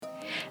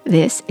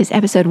This is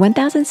episode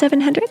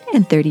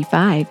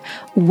 1735.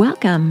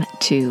 Welcome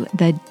to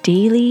the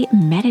Daily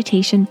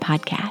Meditation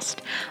Podcast.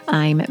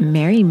 I'm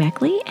Mary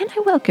Meckley, and I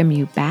welcome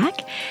you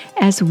back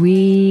as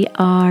we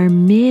are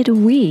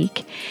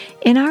midweek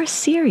in our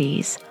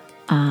series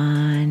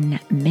on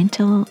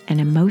mental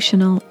and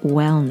emotional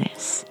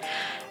wellness.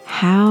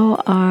 How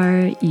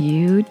are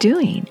you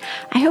doing?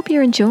 I hope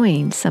you're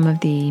enjoying some of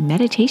the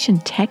meditation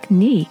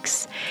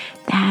techniques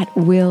that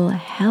will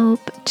help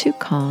to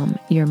calm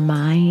your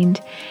mind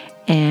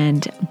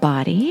and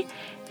body,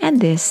 and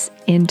this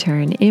in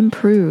turn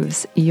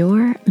improves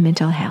your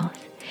mental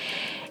health.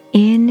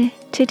 In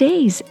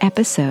today's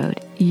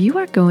episode, you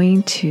are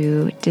going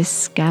to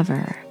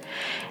discover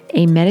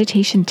a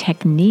meditation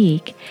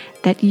technique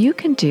that you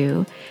can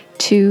do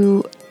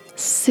to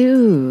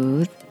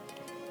soothe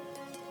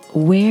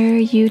where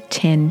you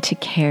tend to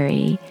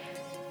carry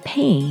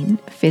pain,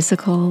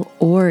 physical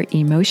or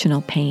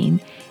emotional pain,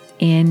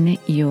 in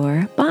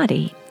your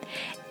body.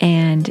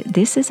 And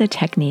this is a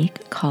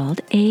technique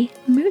called a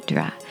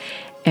Mudra.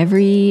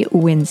 Every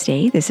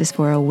Wednesday, this is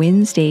for a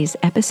Wednesday's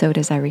episode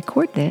as I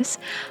record this,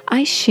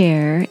 I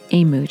share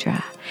a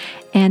Mudra.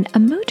 And a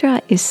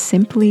Mudra is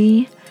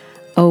simply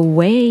a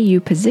way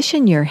you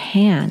position your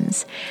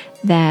hands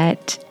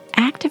that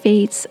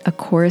activates a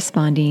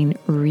corresponding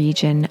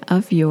region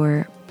of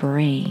your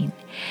brain.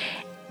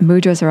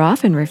 Mudras are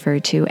often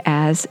referred to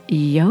as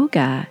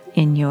yoga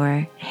in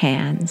your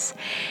hands.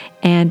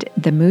 And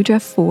the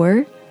mudra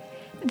for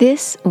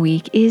this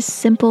week is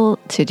simple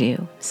to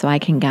do, so I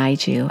can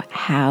guide you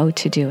how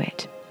to do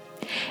it.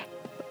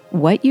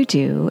 What you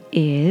do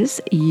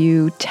is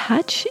you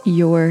touch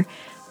your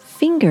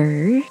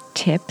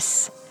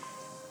fingertips,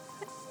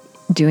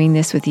 doing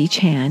this with each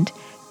hand,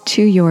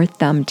 to your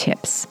thumb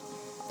tips.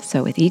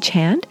 So with each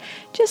hand,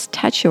 just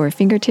touch your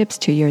fingertips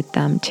to your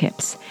thumb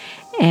tips.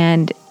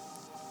 And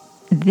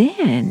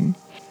then,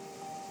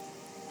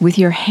 with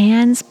your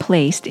hands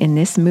placed in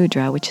this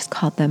mudra, which is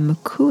called the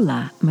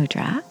Mukula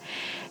Mudra,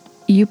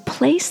 you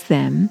place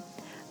them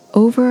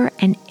over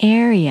an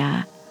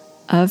area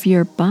of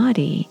your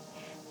body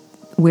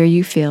where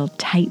you feel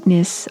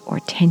tightness or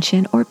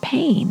tension or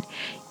pain,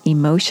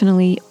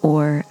 emotionally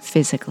or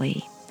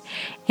physically.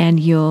 And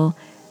you'll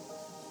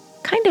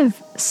kind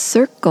of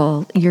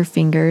circle your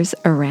fingers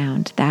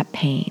around that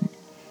pain.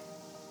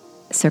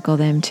 Circle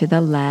them to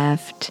the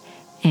left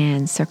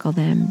and circle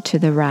them to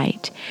the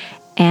right.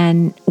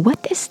 And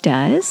what this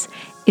does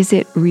is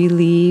it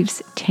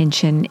relieves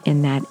tension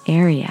in that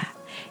area.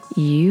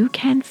 You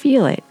can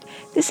feel it.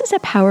 This is a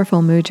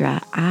powerful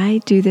mudra.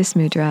 I do this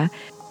mudra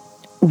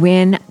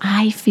when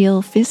I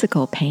feel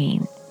physical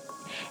pain,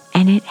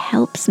 and it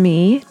helps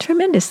me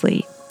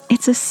tremendously.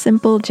 It's a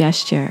simple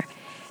gesture.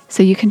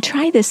 So you can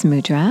try this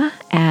mudra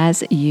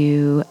as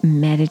you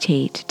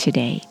meditate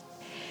today.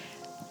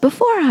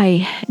 Before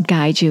I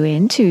guide you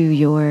into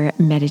your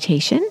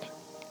meditation,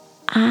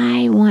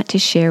 I want to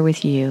share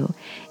with you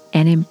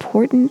an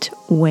important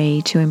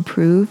way to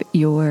improve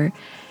your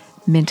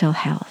mental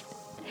health.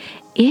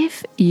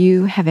 If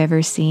you have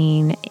ever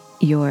seen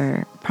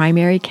your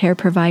primary care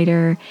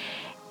provider,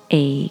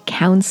 a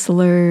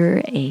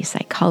counselor, a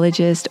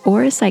psychologist,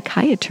 or a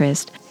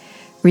psychiatrist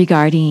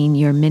regarding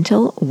your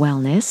mental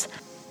wellness,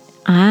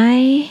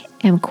 I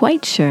am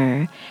quite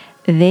sure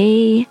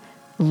they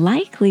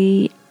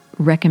likely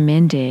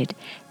recommended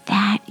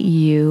that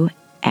you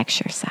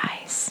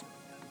exercise.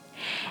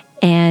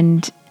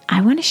 And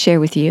I want to share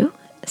with you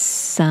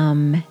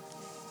some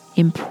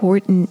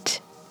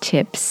important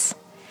tips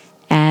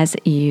as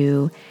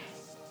you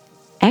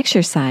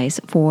exercise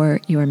for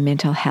your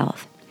mental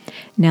health.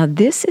 Now,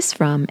 this is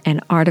from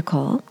an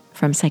article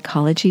from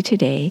Psychology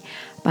Today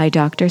by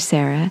Dr.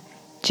 Sarah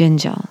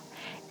Gingell.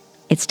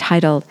 It's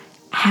titled,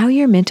 How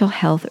Your Mental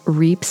Health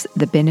Reaps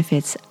the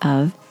Benefits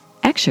of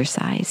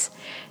Exercise.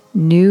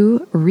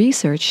 New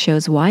research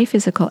shows why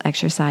physical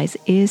exercise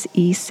is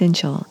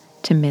essential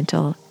to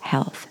mental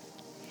health.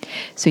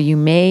 So you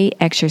may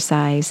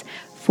exercise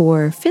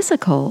for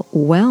physical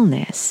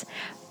wellness,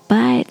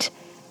 but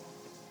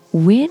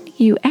when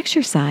you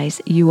exercise,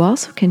 you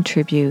also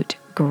contribute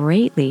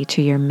greatly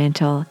to your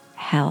mental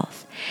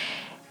health.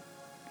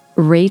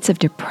 Rates of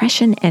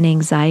depression and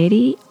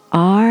anxiety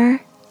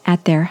are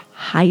at their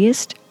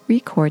highest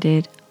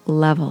recorded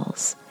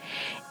levels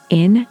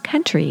in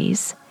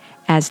countries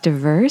as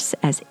diverse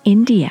as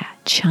India,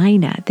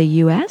 China, the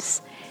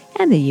US,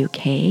 and the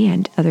UK,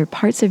 and other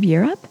parts of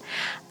Europe.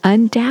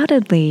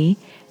 Undoubtedly,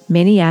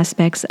 many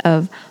aspects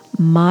of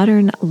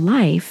modern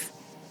life,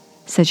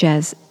 such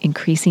as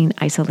increasing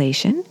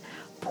isolation,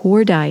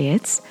 poor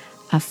diets,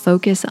 a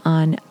focus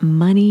on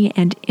money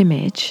and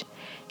image,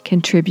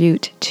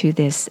 contribute to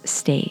this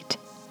state.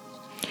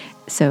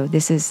 So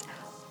this is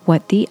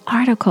what the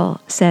article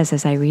says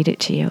as I read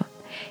it to you.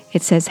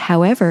 It says,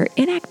 however,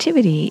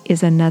 inactivity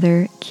is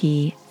another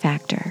key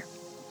factor.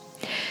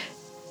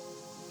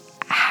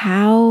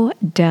 How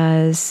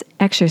does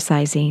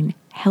exercising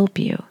help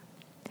you?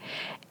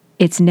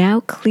 It's now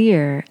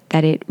clear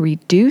that it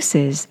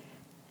reduces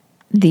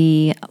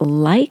the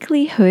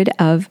likelihood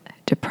of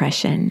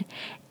depression,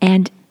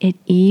 and it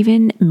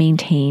even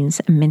maintains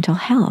mental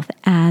health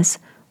as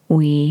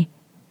we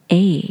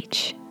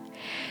age.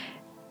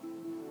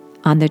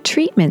 On the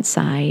treatment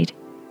side,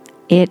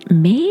 it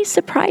may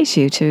surprise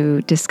you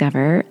to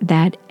discover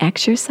that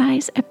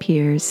exercise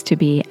appears to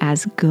be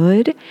as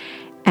good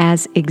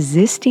as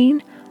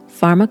existing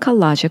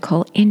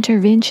pharmacological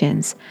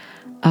interventions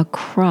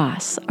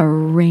across a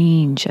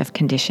range of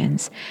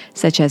conditions,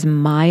 such as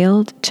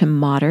mild to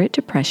moderate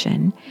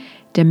depression,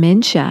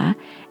 dementia,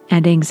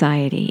 and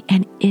anxiety,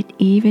 and it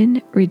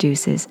even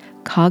reduces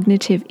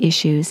cognitive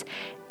issues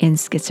in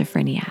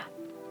schizophrenia.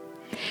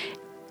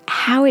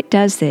 How it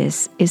does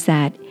this is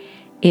that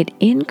it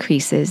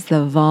increases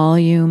the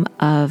volume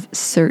of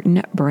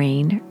certain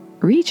brain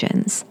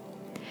regions.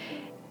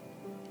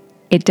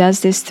 It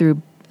does this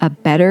through a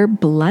better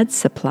blood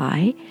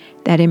supply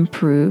that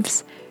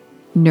improves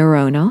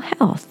neuronal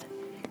health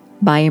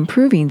by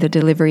improving the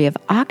delivery of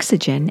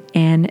oxygen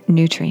and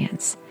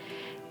nutrients.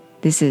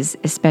 This is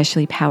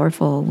especially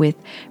powerful with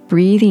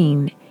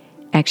breathing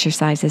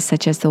exercises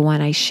such as the one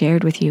I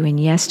shared with you in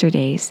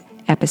yesterday's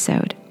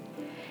episode.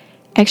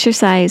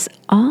 Exercise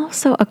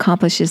also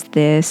accomplishes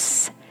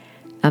this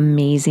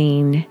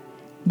amazing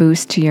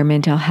boost to your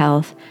mental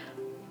health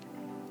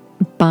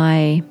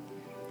by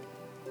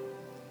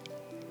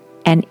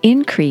an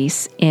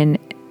increase in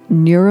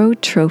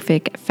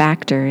neurotrophic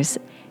factors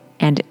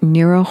and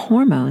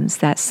neurohormones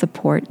that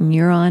support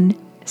neuron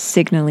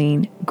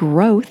signaling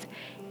growth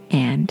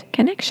and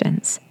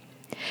connections.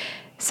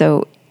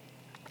 So,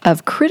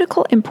 of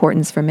critical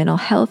importance for mental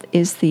health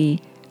is the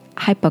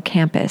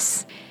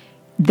hippocampus.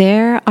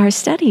 There are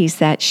studies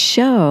that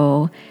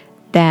show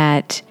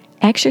that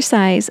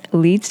exercise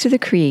leads to the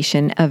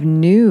creation of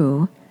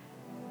new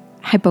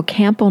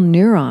hippocampal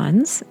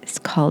neurons. It's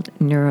called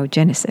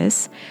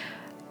neurogenesis.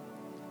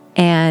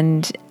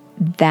 And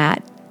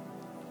that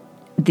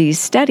these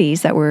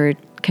studies that were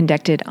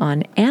conducted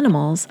on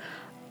animals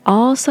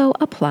also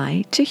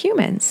apply to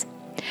humans.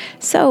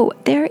 So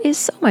there is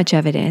so much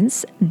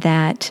evidence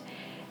that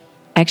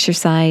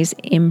exercise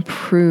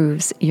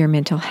improves your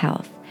mental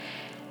health.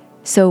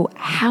 So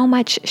how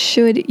much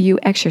should you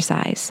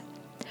exercise?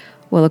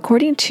 Well,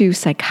 according to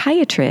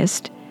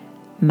psychiatrist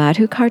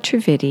Madhukar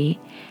Trivedi,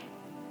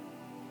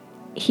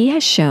 he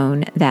has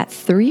shown that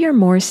 3 or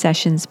more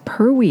sessions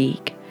per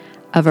week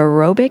of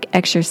aerobic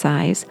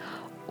exercise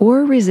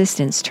or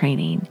resistance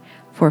training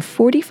for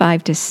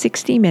 45 to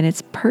 60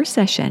 minutes per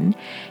session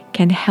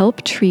can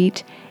help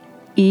treat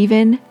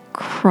even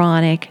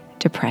chronic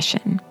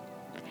depression.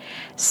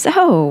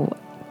 So,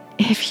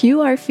 if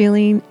you are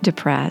feeling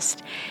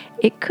depressed,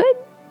 it could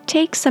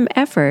take some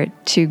effort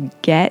to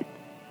get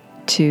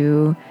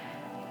to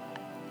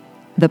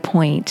the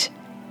point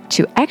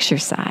to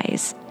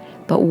exercise.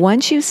 But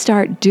once you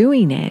start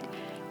doing it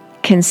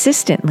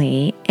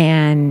consistently,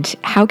 and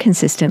how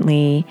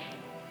consistently,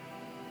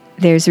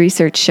 there's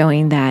research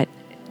showing that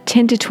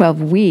 10 to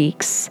 12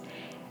 weeks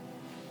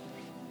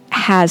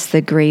has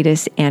the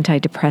greatest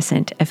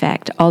antidepressant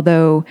effect,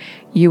 although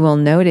you will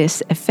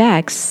notice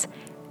effects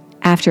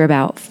after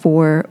about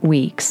 4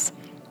 weeks.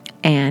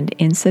 And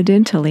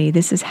incidentally,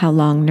 this is how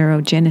long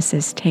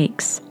neurogenesis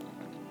takes.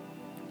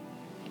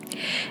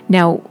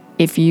 Now,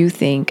 if you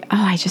think,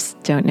 I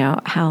just don't know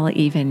how I'll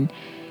even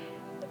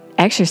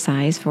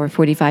exercise for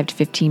 45 to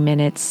 15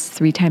 minutes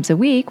 3 times a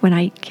week when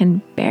I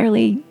can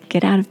barely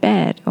get out of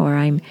bed or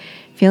I'm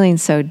feeling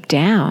so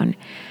down,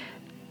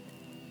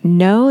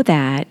 know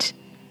that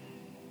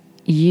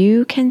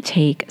you can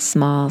take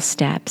small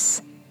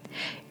steps.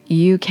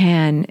 You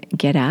can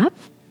get up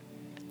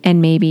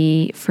and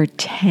maybe for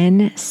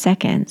 10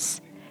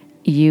 seconds,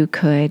 you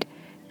could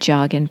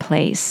jog in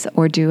place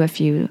or do a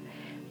few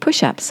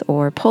push-ups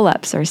or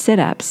pull-ups or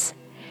sit-ups,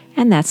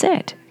 and that's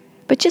it.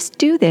 But just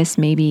do this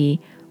maybe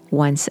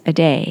once a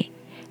day,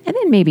 and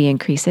then maybe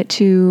increase it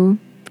to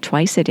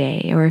twice a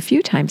day or a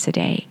few times a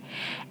day.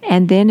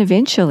 And then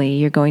eventually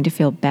you're going to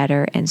feel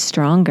better and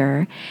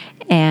stronger,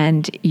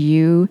 and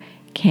you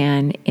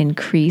can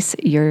increase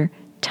your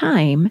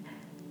time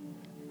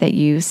that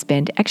you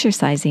spend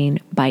exercising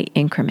by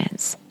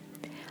increments.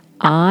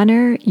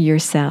 Honor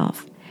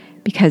yourself,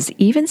 because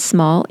even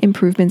small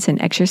improvements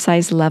in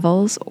exercise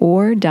levels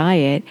or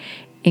diet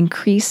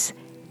increase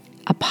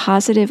a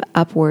positive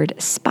upward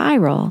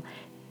spiral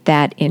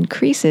that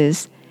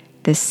increases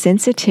the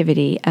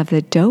sensitivity of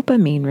the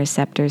dopamine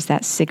receptors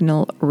that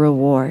signal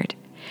reward.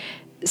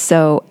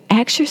 So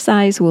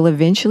exercise will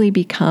eventually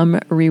become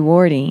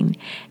rewarding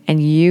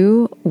and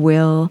you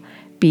will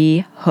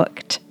be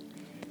hooked.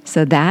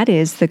 So that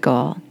is the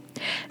goal.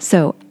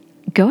 So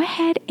go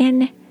ahead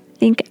and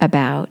think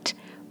about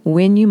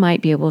when you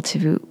might be able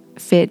to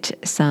fit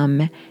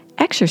some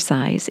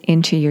exercise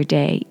into your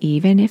day,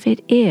 even if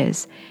it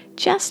is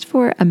just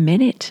for a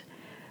minute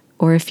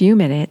or a few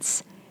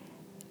minutes,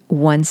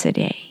 once a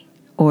day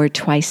or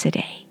twice a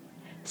day.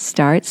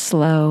 Start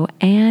slow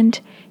and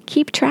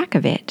keep track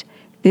of it.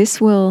 This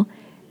will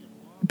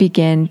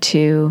begin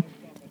to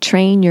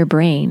train your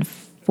brain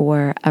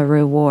for a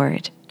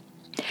reward.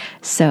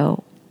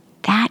 So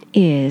that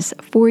is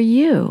for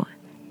you.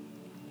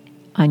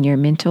 on your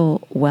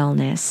mental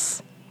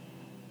wellness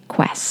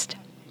quest.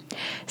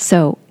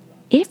 So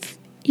if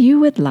you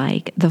would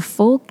like the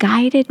full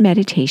guided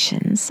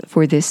meditations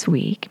for this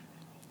week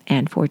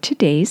and for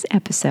today's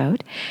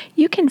episode,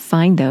 you can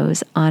find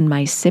those on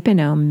my Sip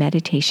and Om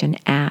meditation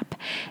app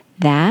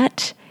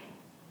that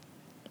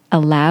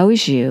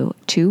allows you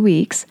 2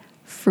 weeks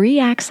free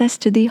access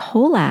to the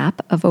whole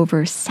app of over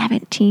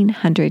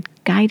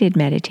 1,700 guided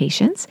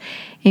meditations,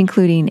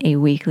 including a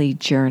weekly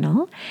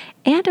journal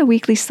and a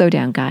weekly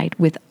slowdown guide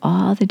with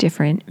all the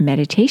different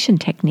meditation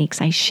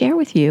techniques I share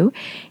with you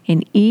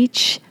in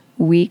each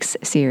week's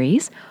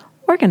series,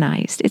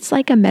 organized. It's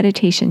like a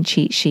meditation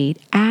cheat sheet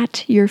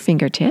at your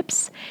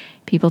fingertips.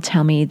 People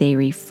tell me they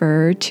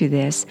refer to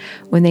this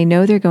when they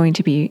know they're going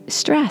to be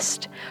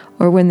stressed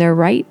or when they're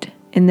right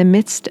in the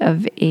midst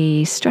of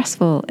a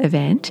stressful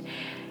event.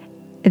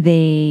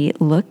 They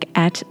look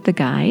at the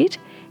guide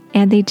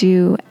and they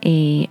do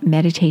a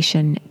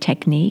meditation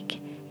technique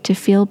to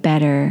feel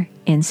better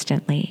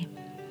instantly.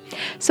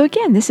 So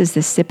again, this is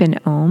the Sip and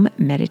Om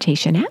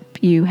meditation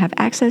app. You have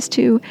access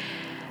to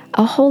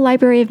a whole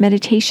library of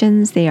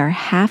meditations. They are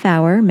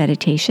half-hour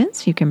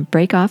meditations. You can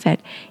break off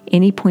at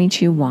any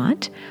point you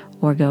want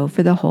or go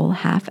for the whole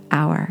half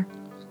hour.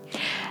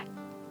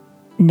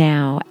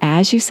 Now,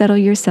 as you settle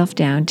yourself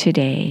down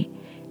today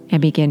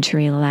and begin to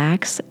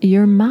relax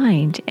your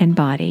mind and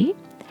body,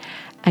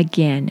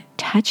 again,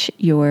 touch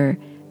your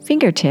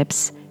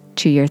fingertips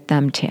to your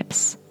thumb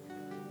tips,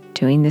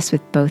 doing this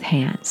with both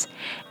hands.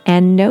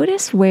 And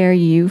notice where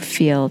you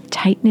feel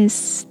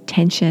tightness,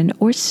 tension,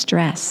 or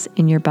stress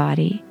in your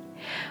body,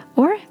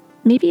 or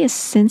maybe a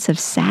sense of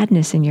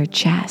sadness in your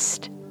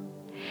chest.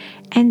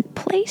 And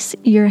place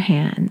your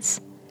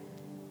hands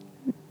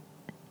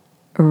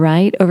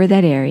right over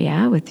that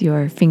area with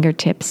your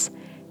fingertips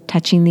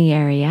touching the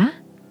area,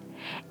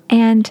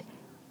 and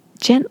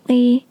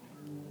gently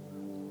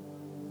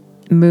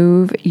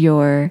move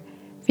your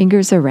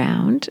fingers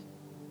around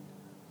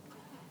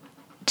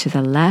to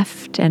the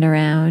left and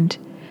around,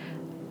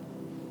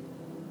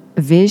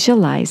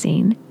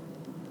 visualizing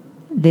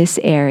this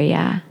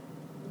area,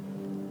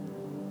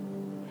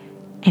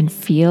 and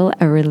feel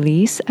a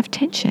release of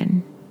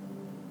tension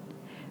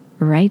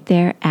right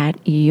there at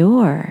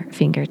your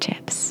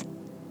fingertips.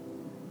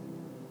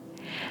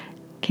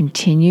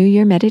 Continue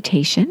your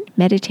meditation,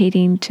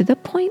 meditating to the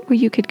point where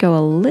you could go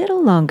a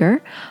little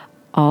longer.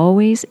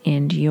 Always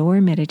end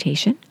your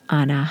meditation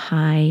on a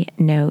high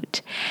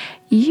note.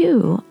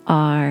 You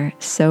are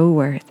so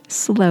worth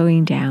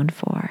slowing down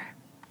for.